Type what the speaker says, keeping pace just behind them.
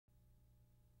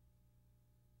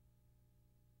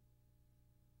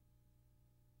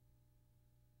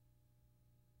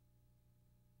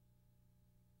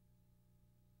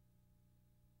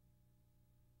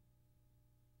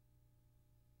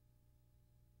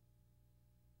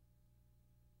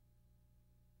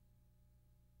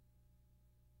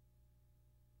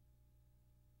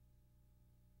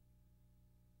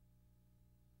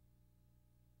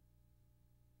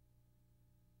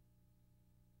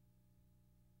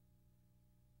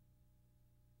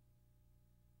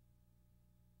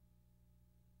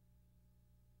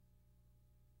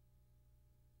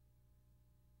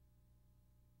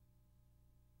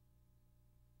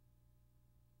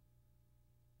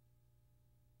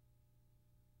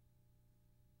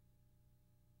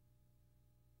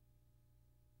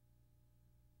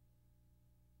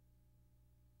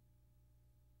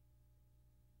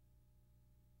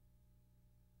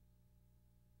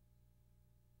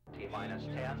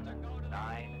10,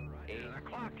 9, 8. The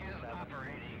clock is 7,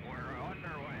 operating. We're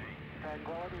underway.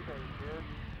 Tranquility Base here.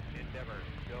 Endeavor,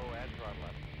 go at throttle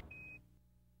up.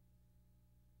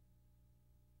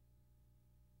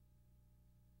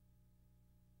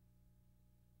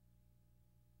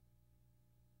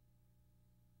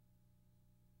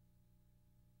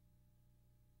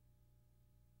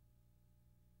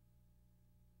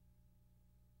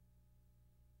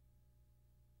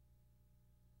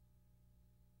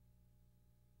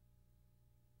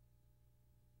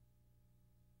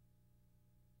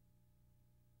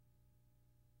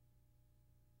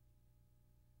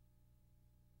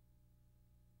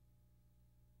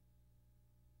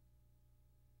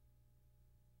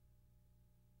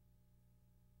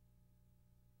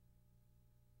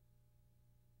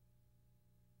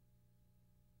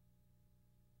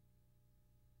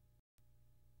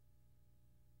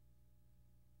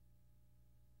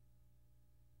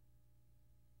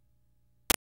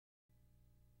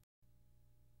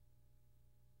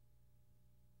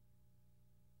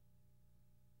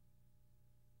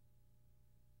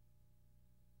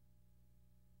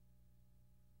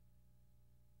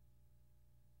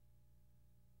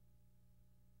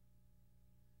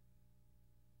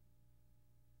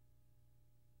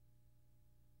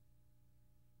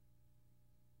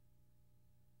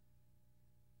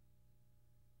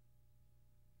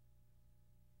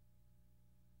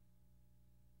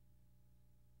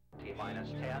 T-minus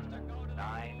 10,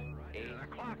 9, 8. The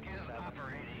clock is 7,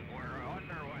 operating. We're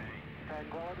underway.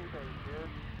 Tranquility Base here.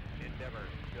 Endeavor,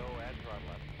 go at throttle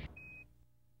up.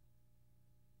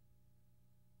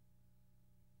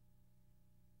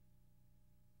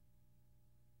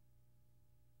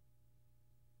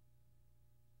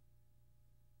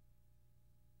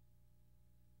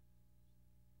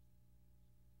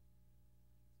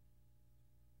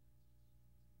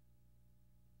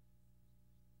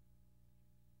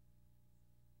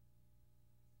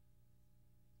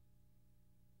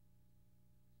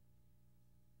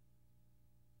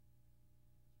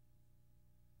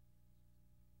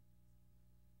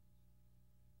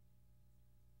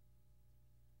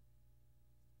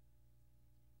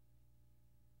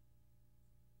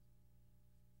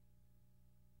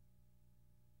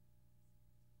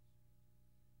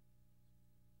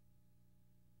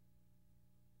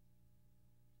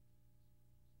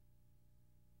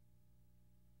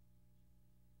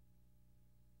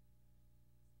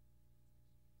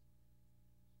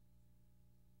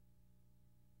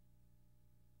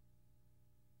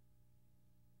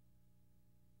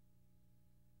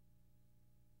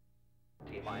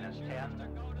 T-minus 10,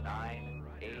 9,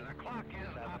 8. The clock is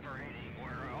 7, operating.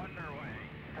 We're underway.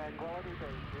 Tranquility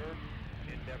Base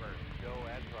here. Endeavor, go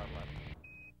at throttle up.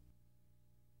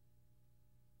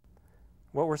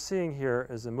 What we're seeing here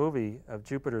is a movie of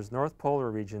Jupiter's north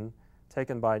polar region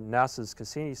taken by NASA's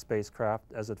Cassini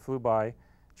spacecraft as it flew by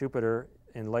Jupiter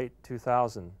in late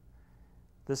 2000.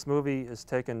 This movie is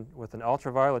taken with an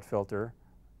ultraviolet filter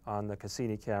on the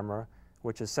Cassini camera,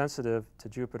 which is sensitive to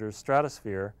Jupiter's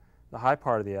stratosphere, the high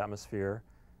part of the atmosphere,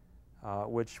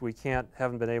 which we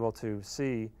haven't been able to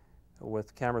see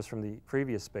with cameras from the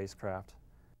previous spacecraft.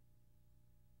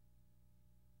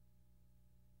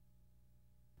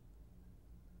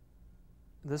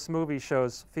 This movie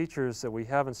shows features that we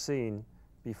haven't seen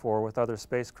before with other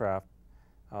spacecraft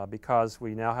because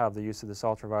we now have the use of this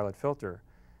ultraviolet filter.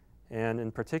 And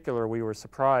in particular, we were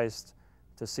surprised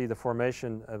to see the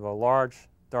formation of a large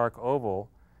dark oval.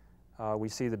 We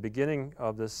see the beginning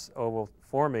of this oval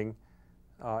forming.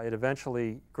 It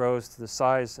eventually grows to the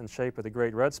size and shape of the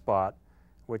Great Red Spot,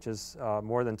 which is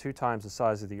more than 2 times the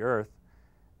size of the Earth.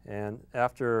 And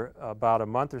after about a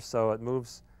month or so, it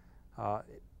moves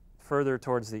further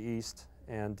towards the east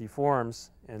and deforms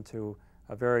into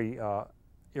a very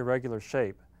irregular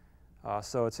shape.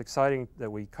 So it's exciting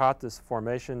that we caught this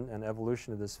formation and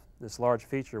evolution of this large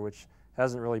feature, which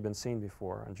hasn't really been seen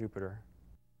before on Jupiter.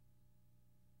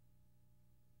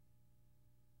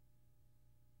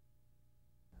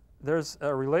 There's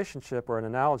a relationship or an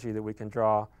analogy that we can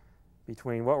draw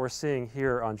between what we're seeing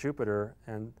here on Jupiter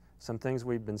and some things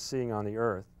we've been seeing on the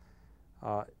Earth.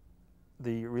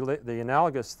 The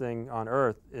analogous thing on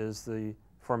Earth is the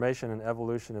formation and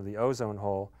evolution of the ozone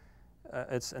hole.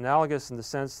 It's analogous in the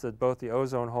sense that both the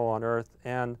ozone hole on Earth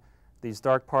and these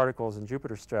dark particles in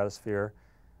Jupiter's stratosphere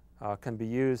can be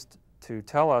used to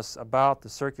tell us about the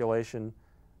circulation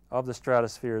of the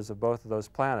stratospheres of both of those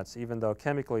planets, even though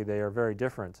chemically they are very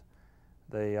different.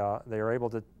 They are able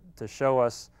to show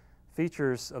us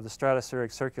features of the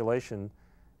stratospheric circulation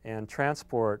and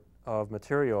transport of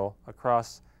material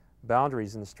across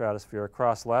boundaries in the stratosphere,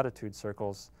 across latitude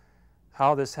circles,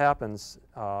 how this happens,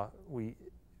 we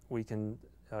can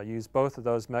use both of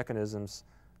those mechanisms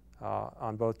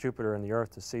on both Jupiter and the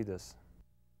Earth to see this.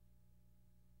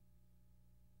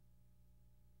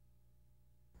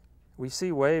 We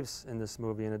see waves in this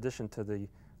movie in addition to the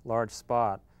large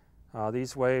spot.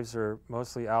 These waves are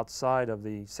mostly outside of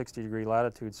the 60-degree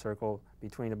latitude circle,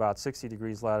 between about 60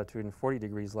 degrees latitude and 40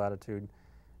 degrees latitude.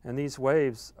 And these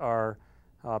waves are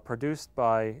produced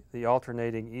by the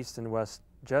alternating east and west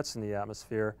jets in the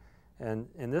atmosphere. And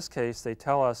in this case, they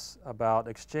tell us about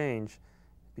exchange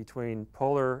between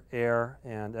polar air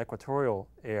and equatorial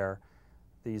air.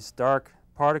 These dark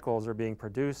particles are being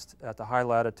produced at the high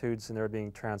latitudes and they're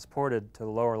being transported to the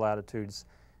lower latitudes.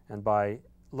 And by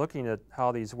looking at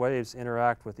how these waves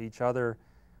interact with each other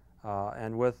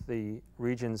and with the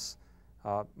regions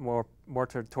more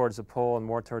towards the pole and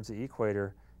more towards the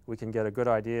equator, we can get a good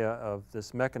idea of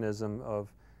this mechanism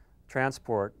of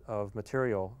transport of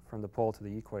material from the pole to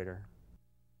the equator.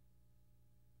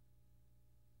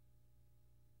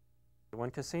 When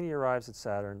Cassini arrives at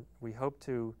Saturn, we hope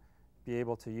to be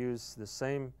able to use the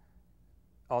same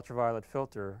ultraviolet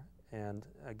filter and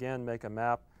again make a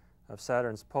map of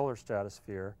Saturn's polar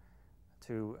stratosphere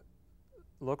to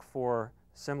look for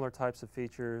similar types of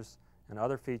features and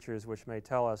other features which may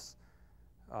tell us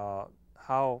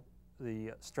how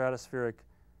the stratospheric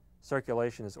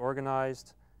circulation is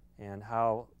organized and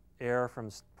how air from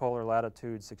polar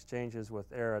latitudes exchanges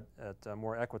with air at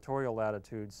more equatorial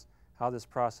latitudes, how this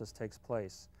process takes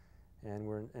place.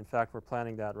 And in fact, we're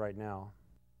planning that right now.